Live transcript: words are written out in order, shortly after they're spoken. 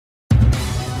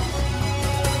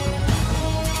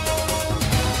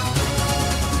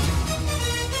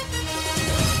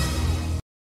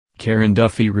Karen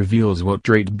Duffy reveals what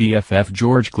trait BFF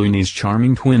George Clooney's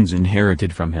charming twins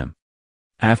inherited from him.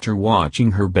 After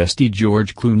watching her bestie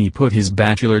George Clooney put his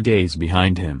bachelor days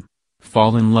behind him,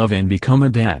 fall in love and become a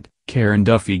dad, Karen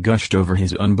Duffy gushed over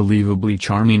his unbelievably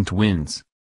charming twins.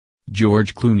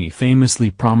 George Clooney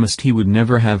famously promised he would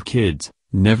never have kids,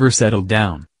 never settle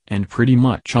down, and pretty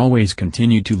much always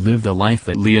continued to live the life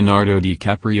that Leonardo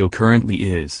DiCaprio currently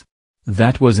is.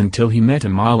 That was until he met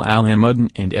Amal Al-Amuddin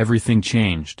and everything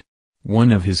changed.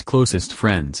 One of his closest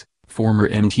friends, former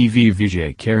MTV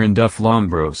VJ Karen Duff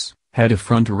Lombros, had a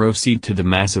front row seat to the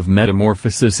massive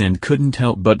metamorphosis and couldn't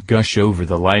help but gush over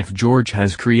the life George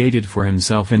has created for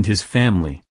himself and his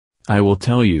family. "I will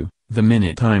tell you, the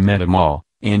minute I met Amal,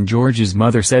 and George's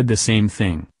mother said the same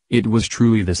thing, it was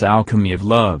truly this alchemy of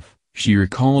love," she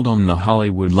recalled on the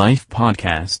Hollywood Life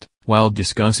podcast, while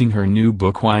discussing her new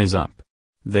book Wise Up.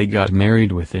 "They got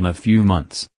married within a few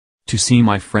months. To see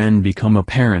my friend become a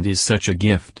parent is such a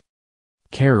gift."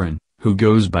 Karen, who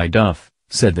goes by Duff,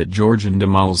 said that George and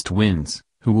Amal's twins,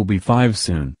 who will be 5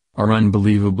 soon, are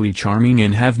unbelievably charming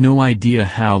and have no idea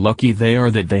how lucky they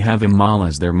are that they have Amal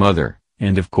as their mother,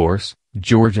 and of course,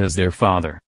 George as their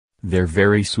father. "They're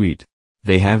very sweet.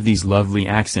 They have these lovely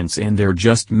accents and they're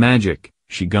just magic,"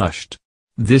 she gushed.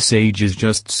 "This age is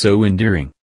just so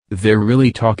endearing. They're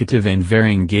really talkative and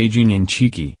very engaging and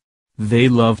cheeky. They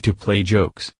love to play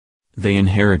jokes. They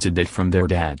inherited that from their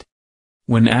dad."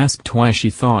 When asked why she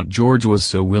thought George was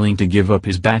so willing to give up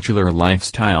his bachelor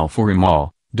lifestyle for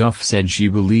Amal, Duff said she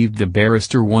believed the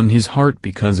barrister won his heart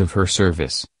because of her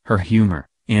service, her humor,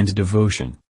 and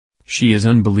devotion. "She is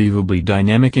unbelievably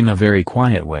dynamic in a very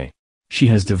quiet way. She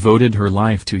has devoted her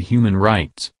life to human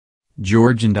rights.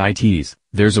 George and I tease,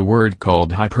 there's a word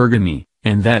called hypergamy,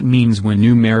 and that means when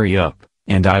you marry up,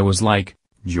 and I was like,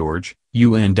 George,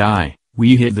 you and I,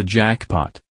 we hit the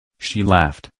jackpot." She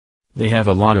laughed. They have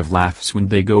a lot of laughs when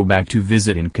they go back to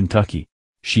visit in Kentucky.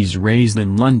 She's raised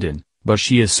in London, but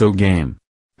she is so game.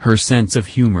 Her sense of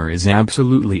humor is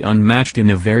absolutely unmatched in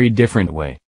a very different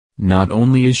way. Not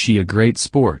only is she a great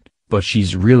sport, but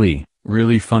she's really,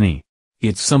 really funny.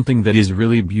 It's something that is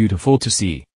really beautiful to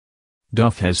see.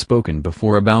 Duff has spoken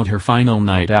before about her final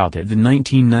night out at the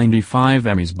 1995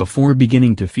 Emmys before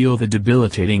beginning to feel the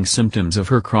debilitating symptoms of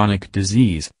her chronic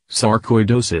disease,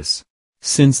 sarcoidosis.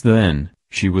 Since then,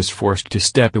 she was forced to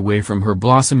step away from her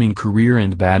blossoming career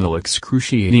and battle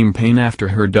excruciating pain after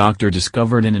her doctor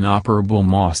discovered an inoperable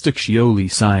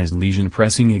Mostachioli-sized lesion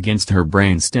pressing against her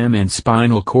brainstem and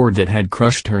spinal cord that had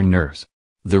crushed her nerves.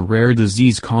 The rare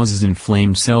disease causes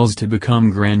inflamed cells to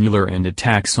become granular and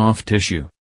attack soft tissue.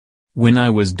 "When I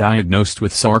was diagnosed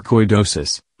with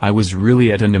sarcoidosis, I was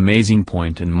really at an amazing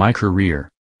point in my career.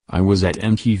 I was at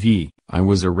MTV, I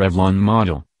was a Revlon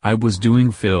model, I was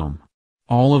doing film.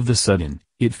 All of a sudden,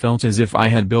 it felt as if I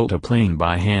had built a plane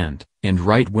by hand, and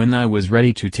right when I was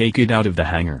ready to take it out of the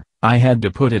hangar, I had to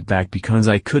put it back because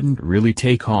I couldn't really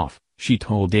take off," she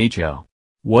told HL.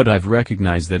 "What I've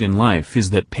recognized that in life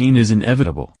is that pain is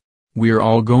inevitable. We're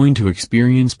all going to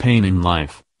experience pain in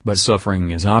life, but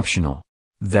suffering is optional.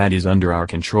 That is under our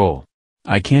control.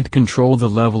 I can't control the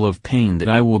level of pain that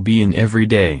I will be in every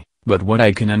day, but what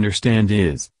I can understand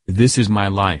is, this is my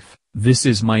life, this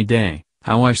is my day.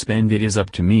 How I spend it is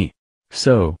up to me.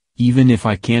 So, even if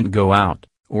I can't go out,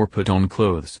 or put on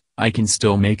clothes, I can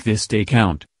still make this day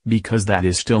count, because that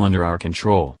is still under our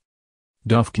control."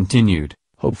 Duff continued,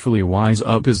 "Hopefully Wise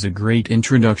Up is a great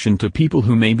introduction to people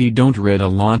who maybe don't read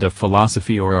a lot of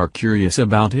philosophy or are curious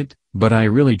about it, but I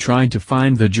really tried to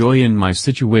find the joy in my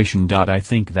situation. I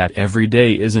think that every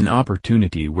day is an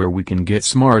opportunity where we can get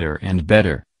smarter and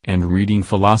better. And reading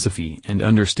philosophy and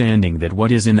understanding that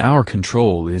what is in our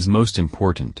control is most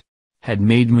important had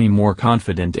made me more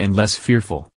confident and less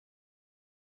fearful."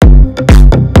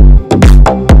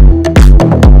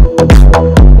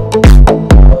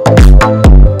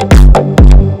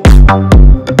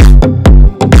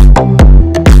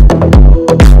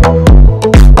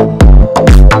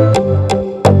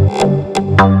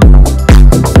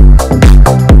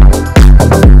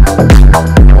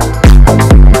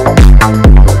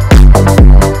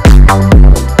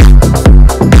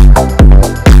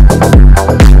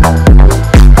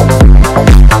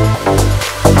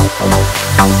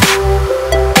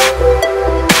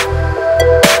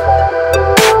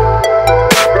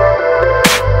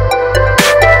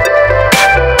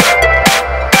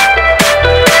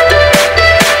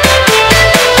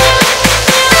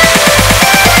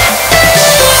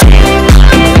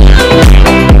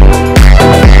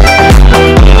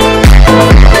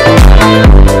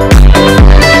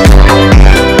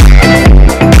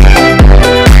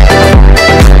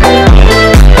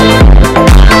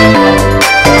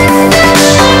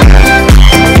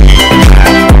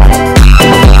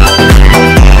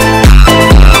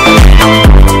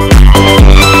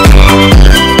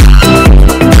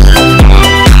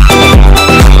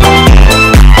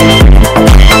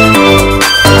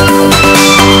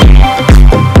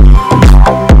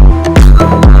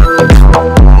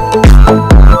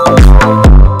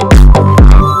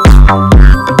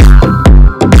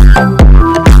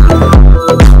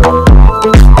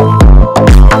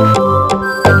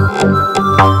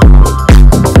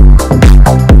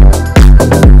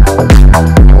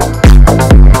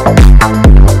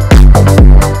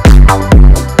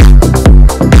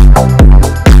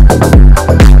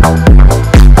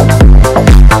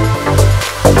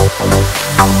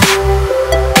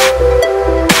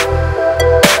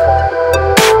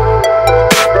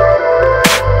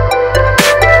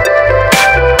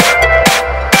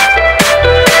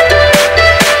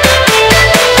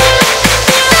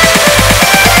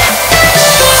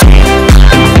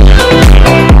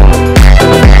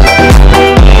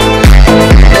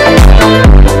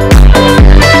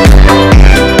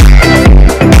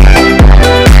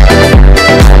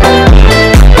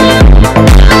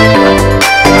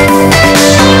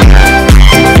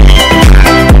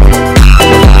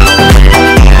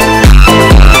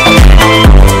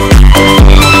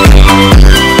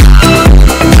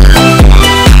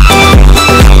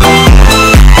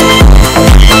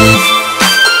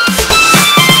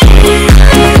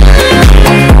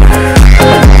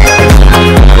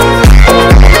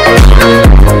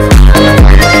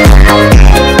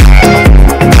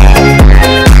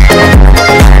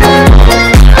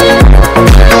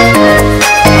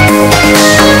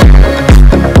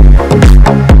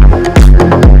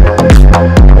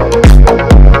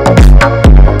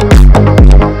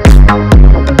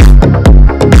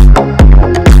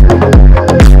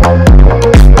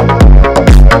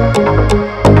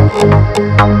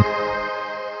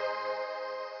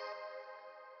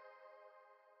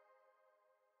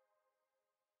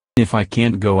 If I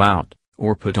can't go out,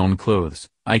 or put on clothes,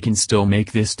 I can still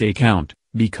make this day count,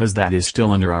 because that is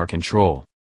still under our control.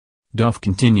 Duff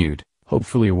continued,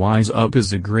 hopefully Wise Up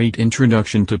is a great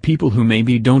introduction to people who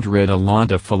maybe don't read a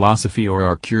lot of philosophy or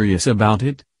are curious about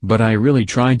it, but I really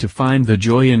tried to find the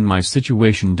joy in my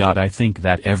situation. I think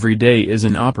that every day is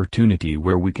an opportunity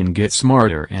where we can get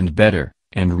smarter and better,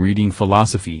 and reading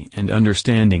philosophy and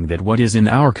understanding that what is in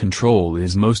our control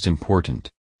is most important,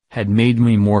 had made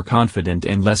me more confident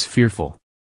and less fearful.